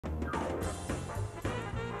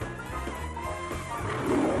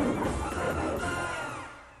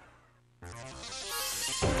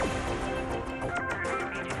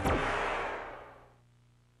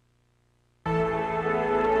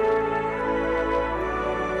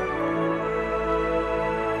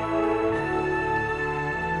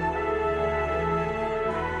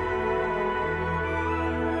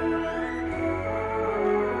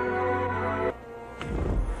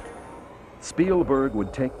Spielberg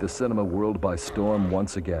would take the cinema world by storm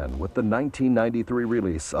once again with the 1993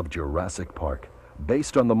 release of Jurassic Park,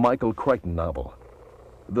 based on the Michael Crichton novel.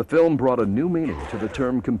 The film brought a new meaning to the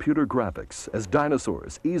term computer graphics as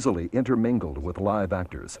dinosaurs easily intermingled with live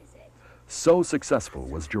actors. So successful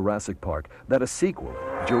was Jurassic Park that a sequel,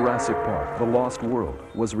 Jurassic Park: The Lost World,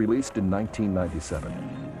 was released in 1997.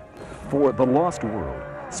 For The Lost World,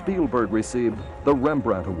 Spielberg received the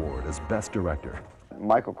Rembrandt Award as Best Director.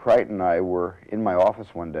 Michael Crichton and I were in my office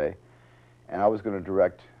one day, and I was going to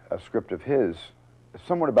direct a script of his,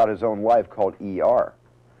 somewhat about his own life, called ER.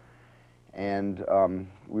 And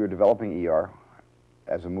we were developing ER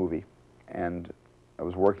as a movie, and I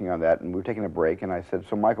was working on that, and we were taking a break, and I said,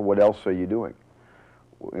 "So Michael, what else are you doing?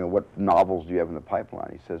 You know, what novels do you have in the pipeline?"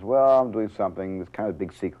 He says, "Well, I'm doing something that's kind of a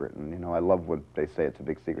big secret," and you know, I love when they say it's a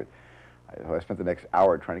big secret. I spent the next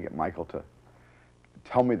hour trying to get Michael to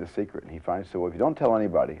tell me the secret, and he finally said, "Well, if you don't tell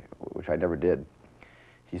anybody," which I never did,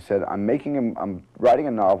 he said, I'm writing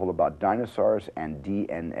a novel about dinosaurs and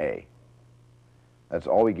DNA. That's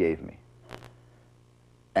all he gave me.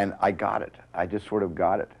 And I got it. I just sort of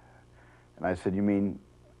got it. And I said, "You mean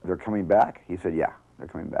they're coming back?" He said, "Yeah, they're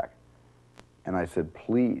coming back." And I said,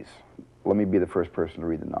 "Please, let me be the first person to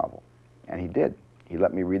read the novel." And he did. He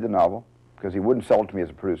let me read the novel, because he wouldn't sell it to me as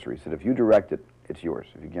a producer. He said, "If you direct it, it's yours.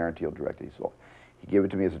 If you guarantee you'll direct it," he gave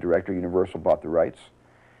it to me as a director. Universal bought the rights.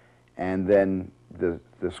 And then the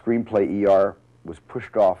screenplay ER was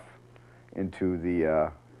pushed off into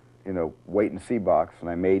the wait and see box, and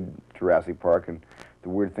I made Jurassic Park. And the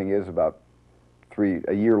weird thing is, about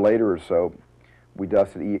a year later or so, we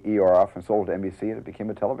dusted ER off and sold it to NBC, and it became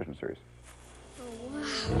a television series. Oh,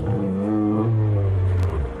 wow.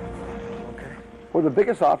 Well, the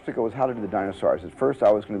biggest obstacle was how to do the dinosaurs. At first,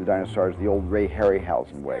 I was going to do the dinosaurs the old Ray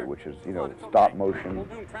Harryhausen way, which is, stop motion,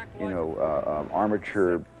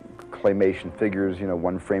 armature claymation figures,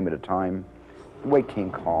 one frame at a time, the way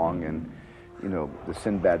King Kong and, the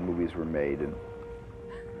Sinbad movies were made.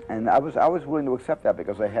 And I was willing to accept that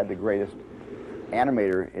because I had the greatest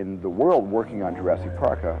animator in the world working on Jurassic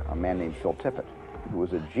Park, a man named Phil Tippett, who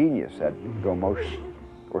was a genius at go motion,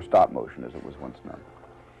 or stop motion as it was once known.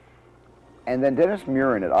 And then Dennis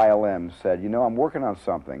Murin at ILM said, "I'm working on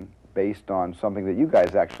something based on something that you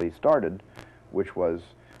guys actually started, which was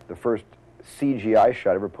the first CGI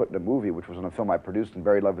shot ever put in a movie, which was on a film I produced and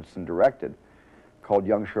Barry Levinson directed, called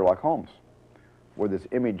Young Sherlock Holmes, where this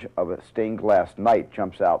image of a stained glass knight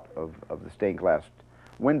jumps out of the stained glass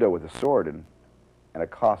window with a sword and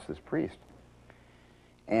accosts this priest."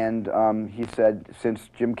 And he said, since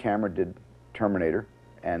Jim Cameron did Terminator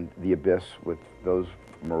and The Abyss with those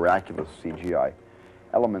miraculous CGI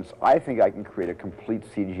elements, I think I can create a complete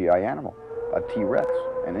CGI animal, a T-Rex,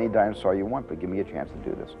 and any dinosaur you want, but give me a chance to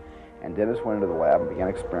do this. And Dennis went into the lab and began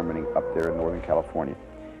experimenting up there in Northern California,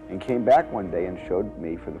 and came back one day and showed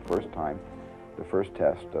me for the first time the first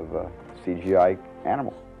test of a CGI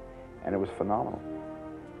animal, and it was phenomenal.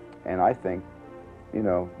 And I think,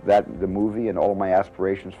 that the movie and all of my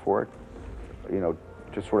aspirations for it,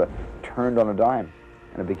 just sort of turned on a dime,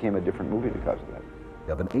 and it became a different movie because of that.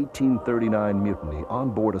 Of an 1839 mutiny on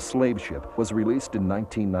board a slave ship was released in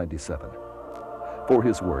 1997. For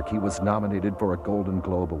his work, he was nominated for a Golden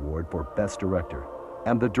Globe Award for Best Director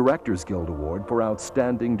and the Directors Guild Award for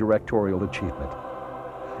Outstanding Directorial Achievement.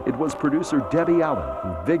 It was producer Debbie Allen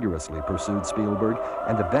who vigorously pursued Spielberg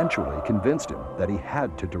and eventually convinced him that he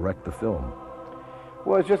had to direct the film.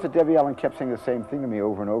 Well, it's just that Debbie Allen kept saying the same thing to me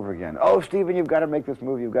over and over again. "Oh, Stephen, you've got to make this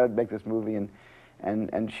movie, you've got to make this movie."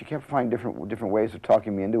 And she kept finding different ways of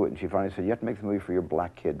talking me into it, and she finally said, "You have to make the movie for your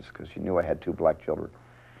black kids," because she knew I had 2 black children,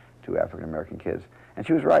 2 African-American kids. And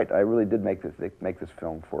she was right. I really did make this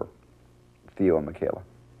film for Theo and Michaela.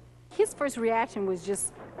 His first reaction was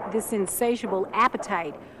just this insatiable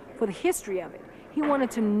appetite for the history of it. He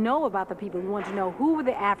wanted to know about the people. He wanted to know who were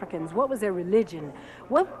the Africans, what was their religion,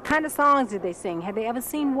 what kind of songs did they sing, had they ever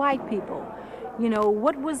seen white people?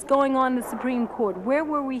 What was going on in the Supreme Court? Where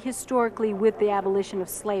were we historically with the abolition of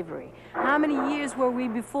slavery? How many years were we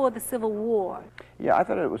before the Civil War? Yeah, I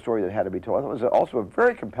thought it was a story that had to be told. I thought it was also a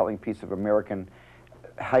very compelling piece of American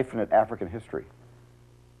hyphenate African history.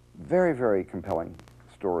 Very, very compelling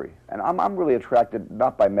story. And I'm really attracted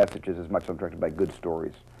not by messages as much as I'm attracted by good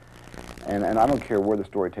stories. And I don't care where the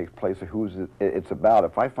story takes place or who it's about.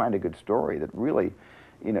 If I find a good story that really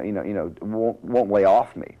won't lay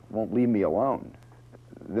off me, won't leave me alone,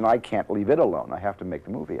 then I can't leave it alone. I have to make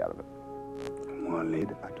the movie out of it.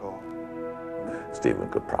 Stephen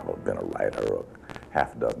could probably have been a writer or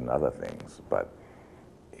half a dozen other things, but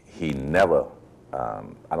he never,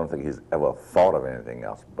 I don't think he's ever thought of anything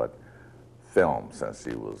else but film since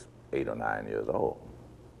he was 8 or 9 years old,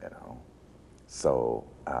 you know. So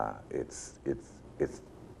it's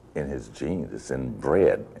in his genes, it's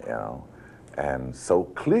inbred, you know, and so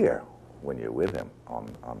clear when you're with him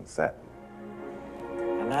on set.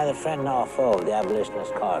 I'm neither friend nor foe of the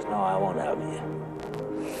abolitionist cause. No, I won't help you.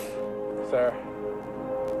 Sir.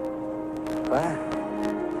 What?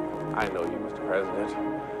 I know you, Mr. President.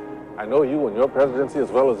 I know you and your presidency as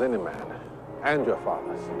well as any man, and your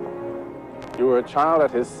father's. You were a child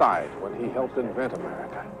at his side when he helped invent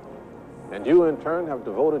America. And you, in turn, have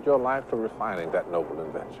devoted your life to refining that noble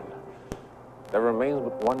invention. There remains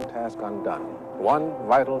but one task undone, one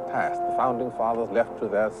vital task the Founding Fathers left to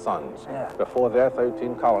their sons before their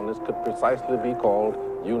 13 colonies could precisely be called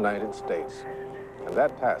United States. And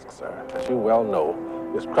that task, sir, as you well know,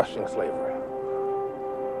 is crushing slavery.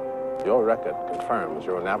 Your record confirms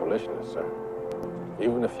you're an abolitionist, sir,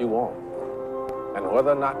 even if you won't. And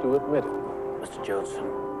whether or not you admit it, Mr. Judson,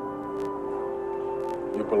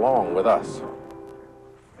 you belong with us.